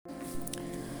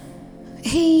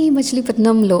హే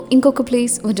మచిలీపట్నంలో ఇంకొక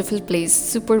place, wonderful place,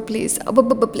 super place,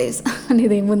 అబ్బబ్బబ్బ ప్లేస్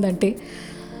అనేది ఏముందంటే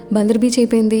బందర్ బీచ్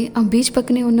అయిపోయింది. ఆ బీచ్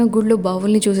పక్కనే ఉన్న గుడిలో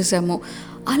బావుల్ని చూసేసాము.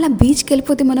 అలా బీచ్కి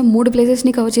వెళ్ళిపోతే మనం 3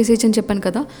 ప్లేసెస్ని కవర్ చేసేయచ్చు అని చెప్పాను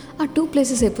కదా. ఆ 2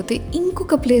 ప్లేసెస్ అయిపోతే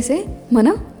ఇంకొక ప్లేసే మన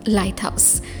లైట్ హౌస్.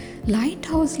 లైట్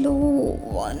హౌస్లో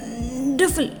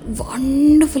wonderful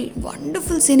wonderful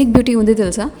wonderful scenic beauty ఉంది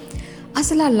తెలుసా.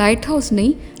 అసలు ఆ లైట్ హౌస్ని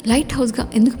లైట్ హౌస్గా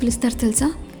ఎందుకు పిలుస్తారు తెలుసా?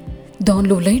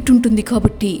 దానిలో లైట్ ఉంటుంది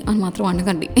కాబట్టి అని మాత్రం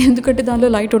అనకండి, ఎందుకంటే దానిలో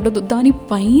లైట్ ఉండదు, దాని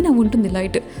పైన ఉంటుంది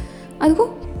లైట్. అదిగో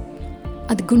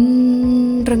అది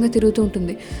గుండ్రంగా తిరుగుతూ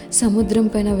ఉంటుంది. సముద్రం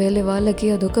పైన వెళ్ళే వాళ్ళకి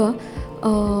అదొక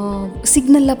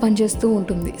సిగ్నల్లా పనిచేస్తూ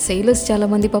ఉంటుంది. సెయిలర్స్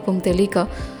చాలామంది పాపం తెలియక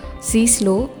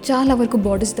సీస్లో చాలా వరకు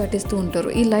బార్డర్స్ దాటేస్తూ ఉంటారు.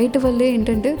 ఈ లైట్ వల్లే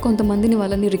ఏంటంటే కొంతమందిని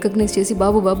వాళ్ళని రికగ్నైజ్ చేసి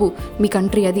బాబు మీ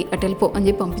కంట్రీ అది అటు వెళ్ళిపో అని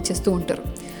చెప్పి పంపించేస్తూ ఉంటారు.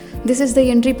 This is the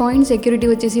entry point. Security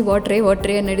వచ్చేసి వాటరే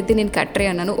అని అడిగితే నేను కట్రే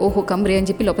అన్నాను. ఓహో కమ్రే అని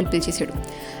చెప్పి లోపలికి పిలిచేసాడు.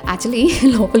 యాక్చువల్లీ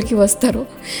లోపలికి వస్తారో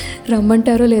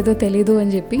రమ్మంటారో లేదో తెలీదు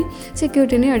అని చెప్పి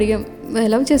సెక్యూరిటీని అడిగాం,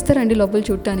 ఎలా చేస్తారండి లోపల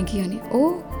చూడటానికి అని. ఓ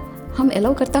హమ్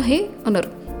ఎలా కర్తా హే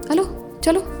అన్నారు. హలో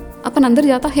చలో అప్పన్ అందరు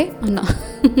జాతా హే అన్నా.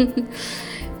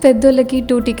 పెద్దోళ్ళకి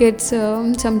 2 టికెట్స్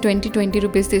సమ్ 20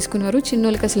 రూపీస్ తీసుకున్నారు.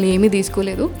 చిన్నోళ్ళకి అసలు ఏమీ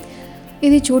తీసుకోలేదు.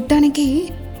 ఇది చూడటానికి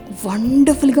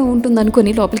వండర్ఫుల్గా ఉంటుంది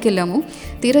అనుకొని లోపలికి వెళ్ళాము.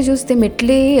 తీరా చూస్తే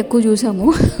మెట్లే ఎక్కువ చూసాము,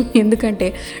 ఎందుకంటే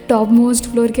టాప్ మోస్ట్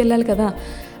ఫ్లోర్కి వెళ్ళాలి కదా.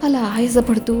 అలా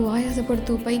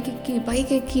ఆయాసపడుతూ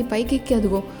పైకెక్కి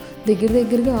అదిగో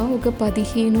దగ్గరగా ఒక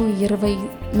 15-20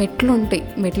 మెట్లు ఉంటాయి.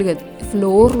 మెట్లు కాదు,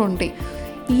 ఫ్లోర్లు ఉంటాయి.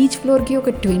 ఈచ్ ఫ్లోర్కి ఒక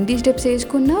 20 స్టెప్స్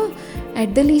వేసుకున్నా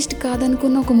అట్ ద లీస్ట్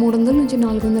కాదనుకున్న ఒక 300 నుంచి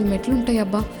 400 మెట్లు ఉంటాయి.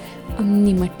 అబ్బా,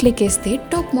 అన్ని మెట్లు ఎక్కేస్తే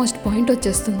టాప్ మోస్ట్ పాయింట్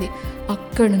వచ్చేస్తుంది.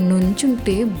 అక్కడ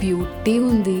నుంచుంటే బ్యూటీ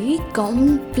ఉంది.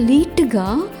 కంప్లీట్గా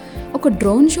ఒక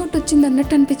డ్రోన్ షాట్ వచ్చింది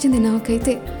అన్నట్టు అనిపించింది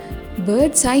నాకైతే.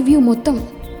 బర్డ్స్ ఐ వ్యూ మొత్తం.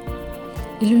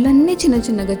 ఇల్లులన్నీ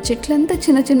చిన్నగా, చెట్లంతా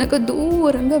చిన్నగా,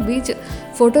 దూరంగా బీచ్.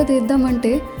 ఫోటో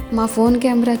తీద్దామంటే మా ఫోన్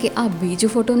కెమెరాకి ఆ బీచ్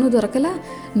ఫోటోను దొరకలా.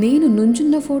 నేను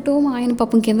నుంచున్న ఫోటో మా ఆయన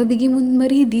పాపం కింద దిగి ముందు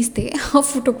మరీ తీస్తే ఆ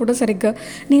ఫోటో కూడా సరిగ్గా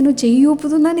నేను చెయ్యి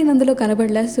ఊపుతున్నా నేను అందులో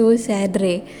కనబడలా. సో సాడ్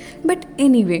రే. బట్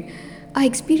ఎనీవే ఆ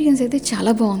ఎక్స్పీరియన్స్ అయితే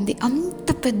చాలా బాగుంది. అంత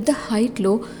పెద్ద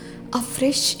హైట్లో ఆ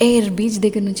ఫ్రెష్ ఎయిర్, బీచ్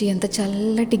దగ్గర నుంచి ఎంత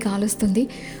చల్లటి గాలి వస్తుంది.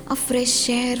 ఆ ఫ్రెష్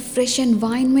ఎయిర్, ఫ్రెష్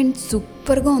ఎన్వైర్న్మెంట్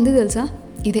సూపర్గా ఉంది తెలుసా.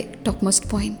 ఇదే టాప్ మోస్ట్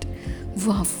పాయింట్.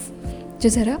 వావ్,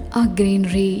 చూసారా ఆ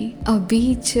గ్రీనరీ, ఆ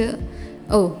బీచ్.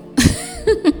 ఓ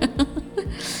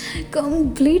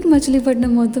కంప్లీట్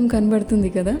మచిలీపట్నం మొత్తం కనబడుతుంది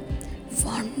కదా.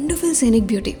 Wonderful scenic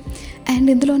beauty. అండ్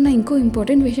ఇందులో ఉన్న ఇంకో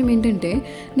ఇంపార్టెంట్ విషయం ఏంటంటే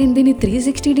నేను దీన్ని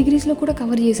 360 డిగ్రీస్లో కూడా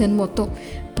కవర్ చేశాను మొత్తం.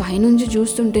 పైనుంచి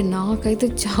చూస్తుంటే నాకైతే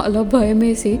చాలా భయం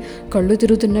వేసి కళ్ళు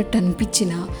తిరుగుతున్నట్టు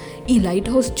అనిపించిన ఈ లైట్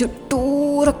హౌస్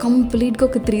చుట్టూరా కంప్లీట్గా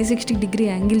ఒక 360 డిగ్రీ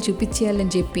యాంగిల్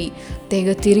చూపించేయాలని చెప్పి తెగ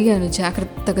తిరిగాను.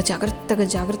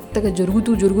 జాగ్రత్తగా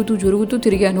జరుగుతూ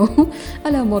తిరిగాను.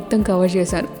 అలా మొత్తం కవర్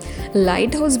చేశాను.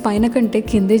 లైట్ హౌస్ పైన కంటే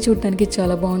కిందే చూడటానికి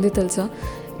చాలా బాగుంది తెలుసా.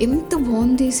 ఎంత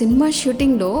బాగుంది. సినిమా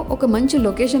షూటింగ్లో ఒక మంచి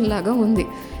లొకేషన్ లాగా ఉంది.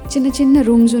 చిన్న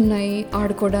రూమ్స్ ఉన్నాయి,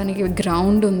 ఆడుకోవడానికి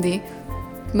గ్రౌండ్ ఉంది,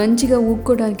 మంచిగా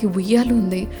ఊక్కోవడానికి ఉయ్యాలు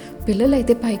ఉంది. పిల్లలు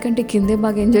అయితే పైకంటే కిందే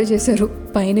బాగా ఎంజాయ్ చేశారు.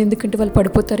 పైన ఎందుకంటే వాళ్ళు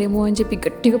పడిపోతారేమో అని చెప్పి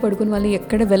గట్టిగా పడుకుని వాళ్ళని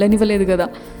ఎక్కడ వెళ్ళనివ్వలేదు కదా.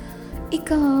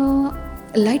 ఇక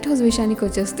లైట్ హౌస్ విషయానికి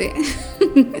వచ్చేస్తే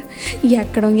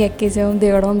ఎక్కడం ఎక్కేసాం,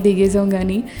 దిగేసాం,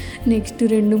 కానీ నెక్స్ట్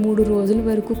 2-3 రోజుల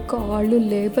వరకు కాళ్ళు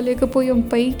లేపలేకపోయాం.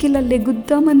 పైకి ఇలా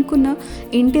లెగుద్దామనుకున్నా,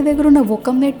 ఇంటి దగ్గర ఉన్న ఒక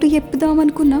మెట్టు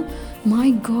ఎప్పుదామనుకున్నా, మై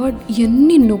గాడ్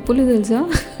ఎన్ని నొప్పులు తెలుసా.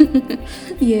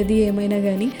 ఏది ఏమైనా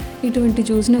కానీ ఇటువంటి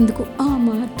చూసినందుకు ఆ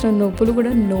మాత్రం నొప్పులు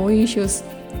కూడా నో ఇష్యూస్.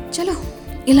 చలో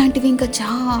ఇలాంటివి ఇంకా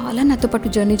చాలా నాతో పాటు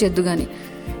జర్నీ చేద్దు. కానీ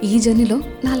ఈ జర్నీలో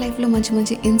నా లైఫ్లో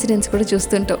మంచి ఇన్సిడెంట్స్ కూడా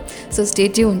చూస్తుంటావు. So stay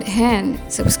tuned. And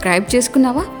subscribe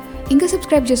చేసుకున్నావా? ఇంకా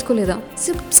సబ్స్క్రైబ్ చేసుకోలేదా?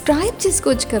 సబ్స్క్రైబ్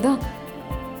చేసుకోవచ్చు కదా.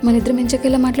 మన ఇద్దరం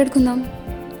ఎంచక్కెలా మాట్లాడుకుందాం.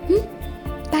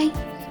 బాయ్.